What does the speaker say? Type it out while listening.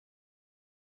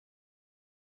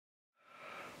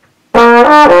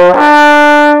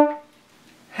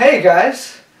Hey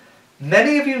guys!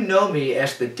 Many of you know me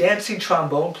as the dancing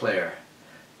trombone player.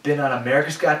 Been on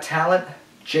America's Got Talent,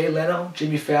 Jay Leno,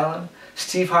 Jimmy Fallon,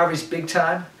 Steve Harvey's Big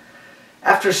Time.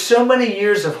 After so many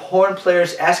years of horn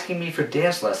players asking me for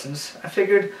dance lessons, I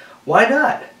figured, why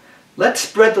not? Let's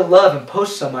spread the love and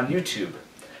post some on YouTube.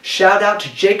 Shout out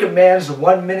to Jacob Mann's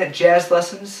 1-minute jazz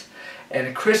lessons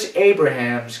and Chris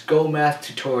Abraham's Go Math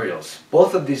tutorials.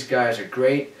 Both of these guys are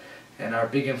great and are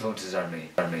big influences on me.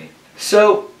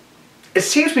 So, it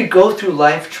seems we go through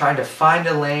life trying to find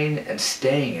a lane and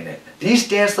staying in it. These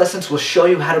dance lessons will show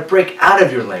you how to break out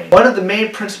of your lane. One of the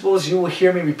main principles you will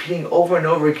hear me repeating over and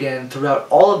over again throughout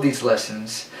all of these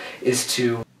lessons is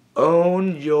to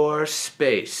own your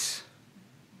space.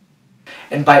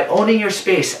 And by owning your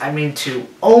space, I mean to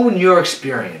own your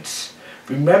experience.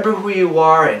 Remember who you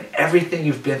are and everything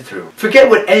you've been through. Forget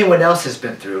what anyone else has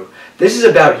been through. This is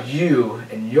about you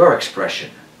and your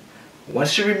expression.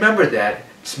 Once you remember that,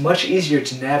 it's much easier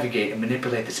to navigate and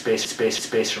manipulate the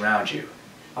space around you.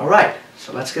 Alright,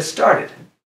 so let's get started.